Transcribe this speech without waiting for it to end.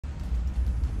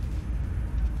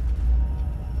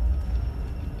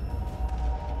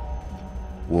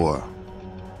War.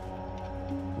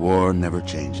 War never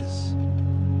changes.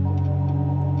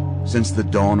 Since the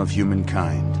dawn of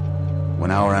humankind,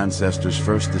 when our ancestors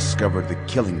first discovered the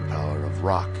killing power of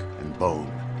rock and bone,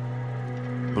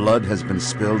 blood has been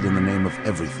spilled in the name of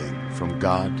everything from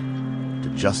God to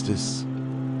justice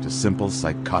to simple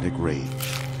psychotic rage.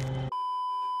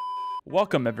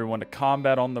 Welcome everyone to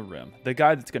Combat on the Rim, the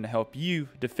guide that's going to help you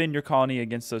defend your colony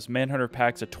against those manhunter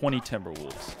packs of 20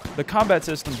 Timberwolves. The combat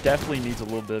system definitely needs a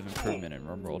little bit of improvement in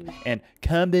RimWorld, and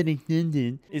combat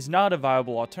extended is not a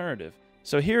viable alternative.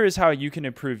 So here is how you can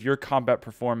improve your combat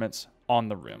performance on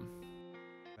the Rim.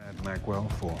 Add magwell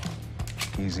for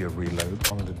easier reload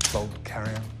on the bolt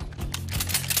carrier.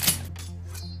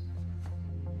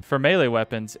 For melee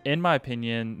weapons, in my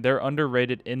opinion, they're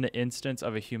underrated in the instance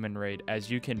of a human raid, as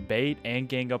you can bait and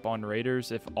gang up on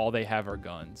raiders if all they have are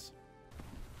guns.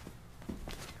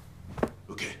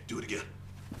 Okay, do it again.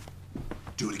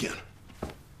 Do it again.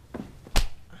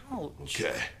 Ouch.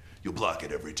 Okay, you'll block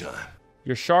it every time.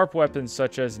 Your sharp weapons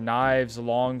such as knives,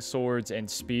 long swords, and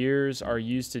spears are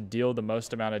used to deal the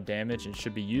most amount of damage and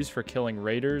should be used for killing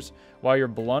raiders, while your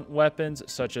blunt weapons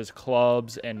such as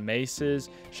clubs and maces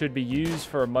should be used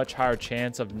for a much higher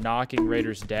chance of knocking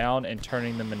raiders down and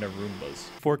turning them into Roombas.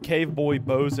 For cave boy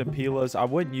bows and pilas, I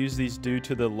wouldn't use these due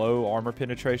to the low armor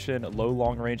penetration, low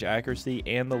long range accuracy,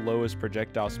 and the lowest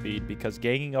projectile speed, because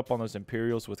ganging up on those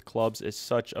Imperials with clubs is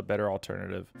such a better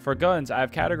alternative. For guns, I've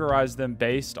categorized them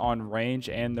based on range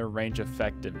and their range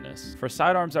effectiveness. For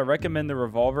sidearms, I recommend the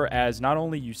revolver, as not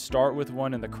only you start with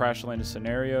one in the crash landing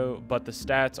scenario, but the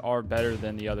stats are better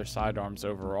than the other sidearms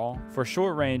overall. For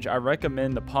short range, I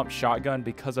recommend the pump shotgun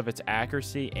because of its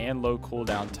accuracy and low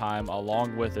cooldown time,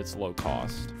 along with its low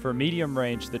cost. For medium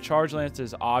range, the charge lance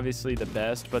is obviously the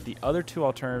best, but the other two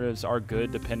alternatives are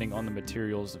good depending on the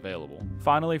materials available.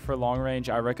 Finally, for long range,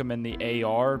 I recommend the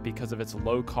AR because of its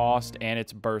low cost and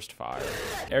its burst fire.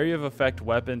 Area of effect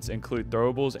weapons include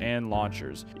throwables and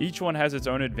launchers. Each one has its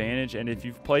own advantage, and if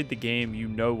you've played the game, you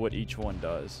know what each one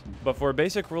does. But for a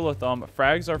basic rule of thumb,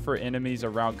 frags are for enemies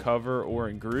around cover or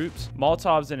in groups,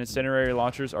 Molotovs and incendiary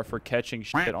launchers are for catching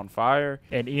shit on fire,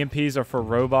 and EMPs are for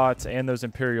robots and those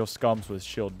Imperial scums with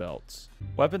shield belts.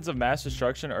 Weapons of mass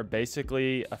destruction are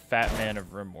basically a fat man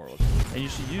of RimWorld, and you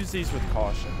should use these with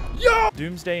caution.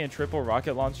 Doomsday and triple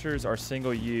rocket launchers are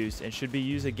single use and should be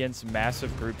used against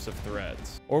massive groups of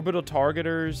threats. Orbital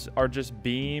targeters are just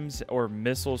beams or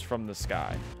missiles from the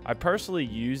sky. I personally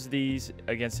use these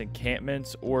against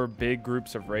encampments or big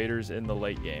groups of raiders in the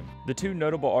late game. The two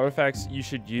notable artifacts you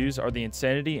should use are the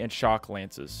Insanity and Shock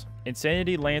Lances.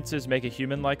 Insanity Lances make a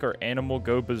human-like or animal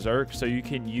go berserk, so you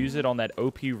can use it on that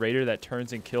OP raider that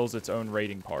turns and kills its own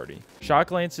raiding party.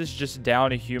 Shock Lances just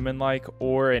down a human-like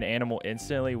or an animal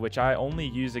instantly, which I only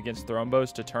use against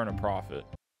Thrombos to turn a profit.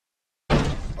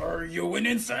 Are you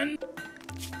winning, son?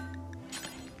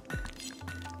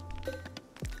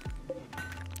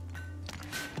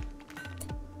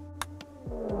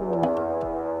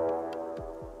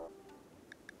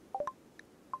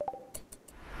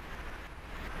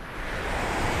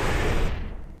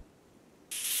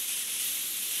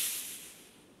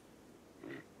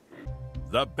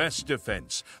 The best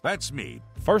defense. That's me.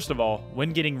 First of all,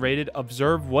 when getting raided,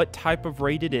 observe what type of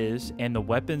raid it is and the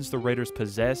weapons the raiders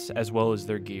possess, as well as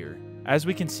their gear. As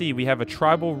we can see, we have a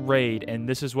tribal raid, and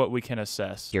this is what we can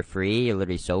assess. You're free. You're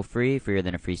literally so free. Freer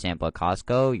than a free sample at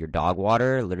Costco. You're dog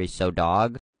water. Literally so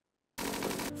dog.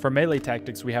 For melee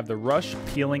tactics, we have the rush,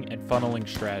 peeling, and funneling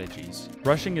strategies.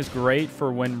 Rushing is great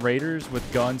for when raiders with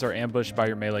guns are ambushed by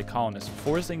your melee colonists,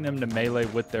 forcing them to melee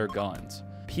with their guns.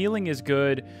 Peeling is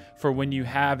good for when you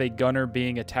have a gunner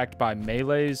being attacked by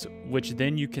melees, which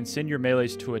then you can send your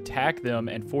melees to attack them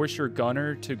and force your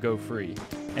gunner to go free.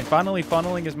 And finally,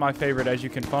 funneling is my favorite, as you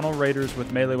can funnel raiders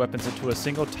with melee weapons into a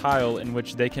single tile in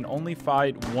which they can only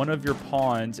fight one of your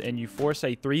pawns, and you force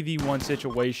a 3v1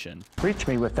 situation. Reach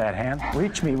me with that hand.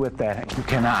 Reach me with that hand. You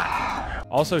cannot.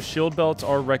 Also, shield belts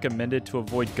are recommended to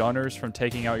avoid gunners from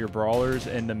taking out your brawlers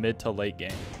in the mid to late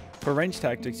game. For range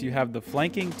tactics, you have the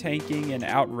flanking, tanking, and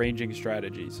outranging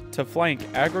strategies. To flank,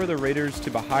 aggro the raiders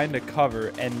to behind the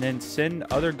cover and then send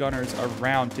other gunners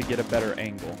around to get a better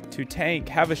angle. To tank,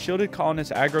 have a shielded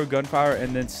colonist aggro gunfire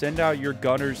and then send out your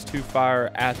gunners to fire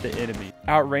at the enemy.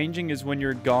 Outranging is when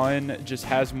your gun just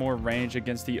has more range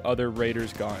against the other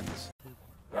raiders' guns.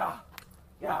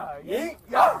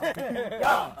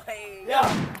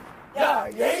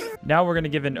 Now we're going to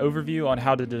give an overview on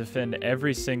how to defend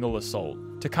every single assault.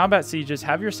 To combat sieges,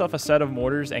 have yourself a set of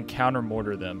mortars and counter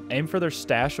mortar them. Aim for their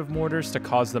stash of mortars to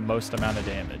cause the most amount of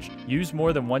damage. Use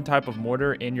more than one type of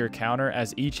mortar in your counter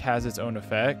as each has its own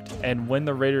effect, and when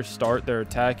the raiders start their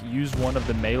attack, use one of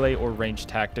the melee or ranged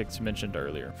tactics mentioned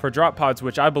earlier. For drop pods,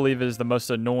 which I believe is the most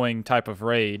annoying type of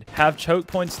raid, have choke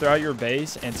points throughout your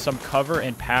base and some cover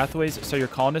and pathways so your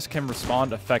colonists can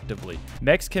respond effectively.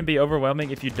 Mechs can be overwhelming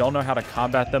if you don't know how to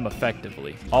combat them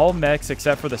effectively. All mechs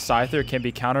except for the Scyther can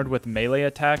be countered with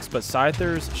melee attacks, but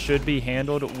Scythers should be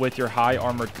handled with your high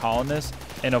armored colonists,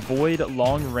 and avoid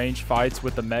long range fights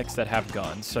with the mechs that have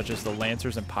guns, such as the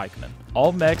Lancers and Pikemen.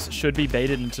 All mechs should be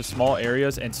baited into small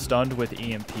areas and stunned with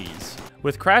EMPs.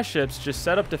 With crash ships, just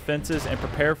set up defenses and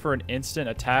prepare for an instant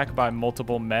attack by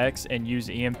multiple mechs and use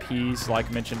EMPs like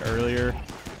mentioned earlier,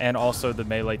 and also the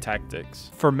melee tactics.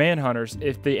 For manhunters,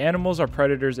 if the animals are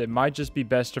predators, it might just be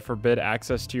best to forbid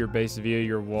access to your base via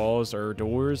your walls or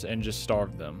doors and just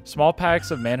starve them. Small packs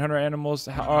of manhunter animals,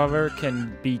 however,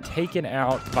 can be taken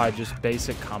out by just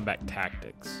basic combat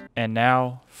tactics. And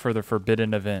now for the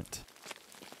forbidden event.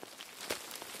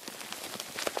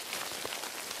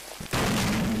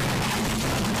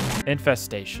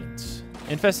 Infestations.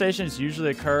 Infestations usually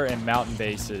occur in mountain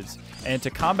bases, and to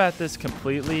combat this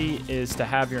completely is to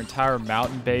have your entire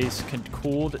mountain base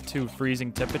cooled to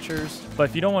freezing temperatures. But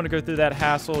if you don't want to go through that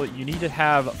hassle, you need to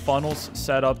have funnels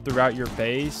set up throughout your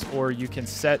base, or you can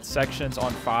set sections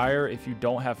on fire if you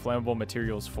don't have flammable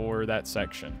materials for that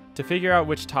section. To figure out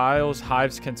which tiles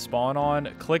hives can spawn on,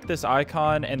 click this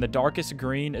icon, and the darkest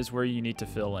green is where you need to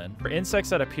fill in. For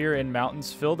insects that appear in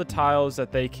mountains, fill the tiles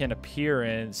that they can appear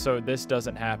in so this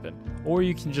doesn't happen. Or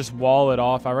you can just wall it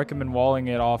off. I recommend walling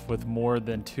it off with more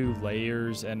than 2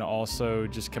 layers, and also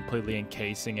just completely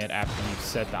encasing it after you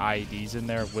set the IEDs in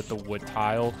there with the wood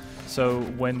tile. So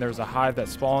when there's a hive that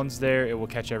spawns there, it will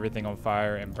catch everything on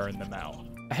fire and burn them out.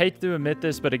 I hate to admit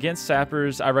this, but against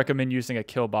sappers, I recommend using a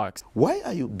kill box. Why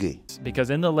are you gay? Because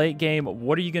in the late game,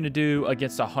 what are you going to do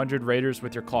against 100 raiders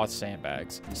with your cloth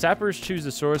sandbags? Sappers choose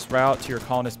the shortest route to your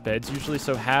colonist beds usually,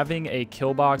 so having a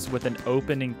kill box with an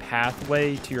opening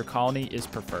pathway to your colony is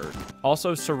preferred.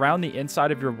 Also, surround the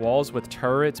inside of your walls with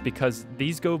turrets because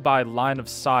these go by line of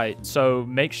sight, so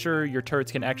make sure your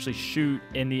turrets can actually shoot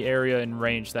in the area and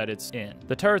range that it's in.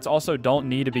 The turrets also don't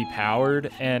need to be powered,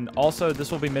 and also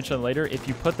this will be mentioned later, if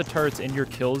you put the turrets in your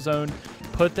kill zone,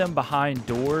 put them behind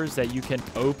doors that you can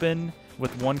open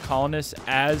with one colonist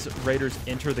as raiders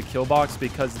enter the kill box,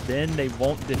 because then they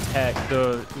won't detect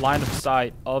the line of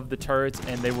sight of the turrets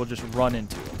and they will just run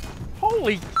into them.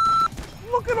 Holy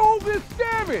look at all this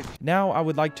damage! Now I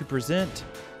would like to present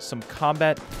some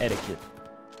combat etiquette.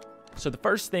 So the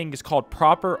first thing is called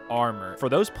proper armor. For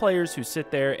those players who sit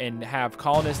there and have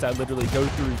colonists that literally go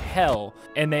through hell,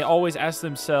 and they always ask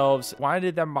themselves, why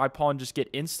did my pawn just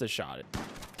get insta-shotted?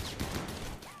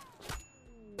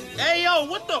 Hey, yo,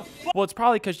 what the fuck? Well, it's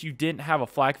probably because you didn't have a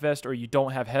flak vest or you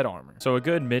don't have head armor. So a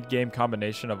good mid-game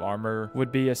combination of armor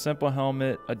would be a simple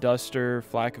helmet, a duster,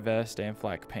 flak vest, and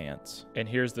flak pants. And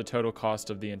here's the total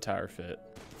cost of the entire fit.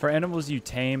 For animals you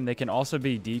tame, they can also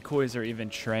be decoys or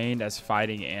even trained as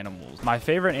fighting animals. My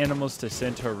favorite animals to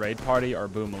send to a raid party are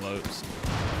boomalopes.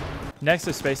 Next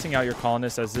is spacing out your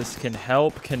colonists, as this can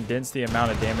help condense the amount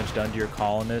of damage done to your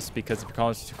colonists, because if your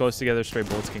colonists are too close together, stray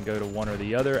bullets can go to one or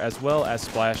the other, as well as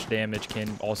splash damage can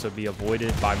also be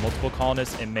avoided by multiple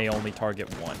colonists and may only target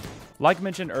one. Like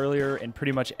mentioned earlier, in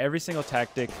pretty much every single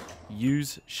tactic,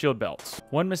 use shield belts.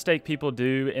 One mistake people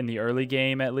do in the early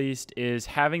game, at least, is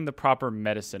having the proper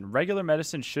medicine. Regular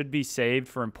medicine should be saved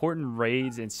for important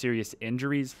raids and serious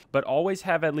injuries, but always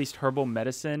have at least herbal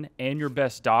medicine and your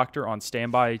best doctor on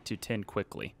standby to tend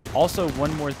quickly. Also,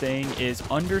 one more thing is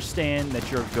understand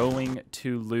that you're going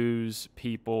to lose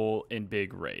people in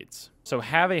big raids. So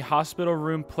have a hospital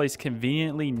room placed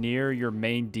conveniently near your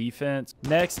main defense.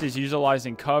 Next is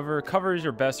utilizing cover. Cover is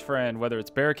your best friend, whether it's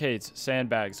barricades,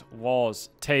 sandbags, walls,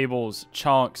 tables,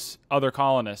 chunks, other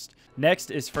colonists.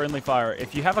 Next is friendly fire.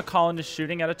 If you have a colonist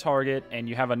shooting at a target and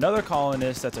you have another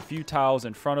colonist that's a few tiles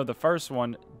in front of the first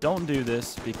one, don't do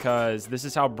this, because this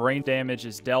is how brain damage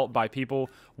is dealt by people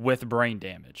with brain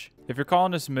damage. If your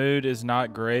colonist's mood is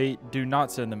not great, do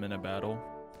not send them in a battle.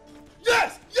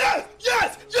 Yes! Yes!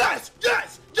 Yes! Yes!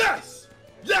 Yes! Yes!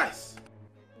 Yes!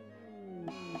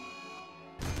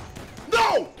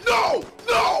 No! No!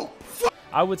 No!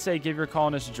 I would say give your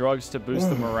colonists drugs to boost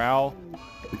the morale.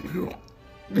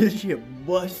 This shit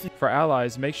busted. For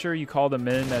allies, make sure you call them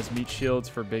in as meat shields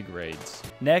for big raids.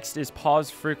 Next is pause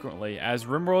frequently, as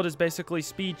RimWorld is basically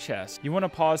speed chess. You want to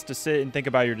pause to sit and think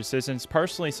about your decisions.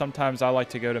 Personally, sometimes I like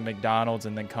to go to McDonald's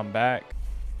and then come back.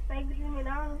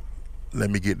 Let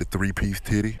me get the 3-piece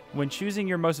titty. When choosing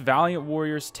your most valiant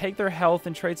warriors, take their health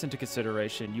and traits into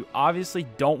consideration. You obviously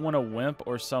don't want a wimp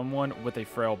or someone with a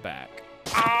frail back.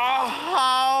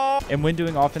 And when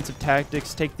doing offensive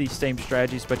tactics, take these same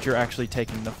strategies, but you're actually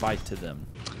taking the fight to them.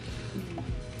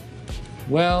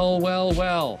 Well, well,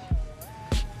 well.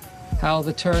 How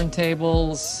the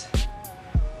turntables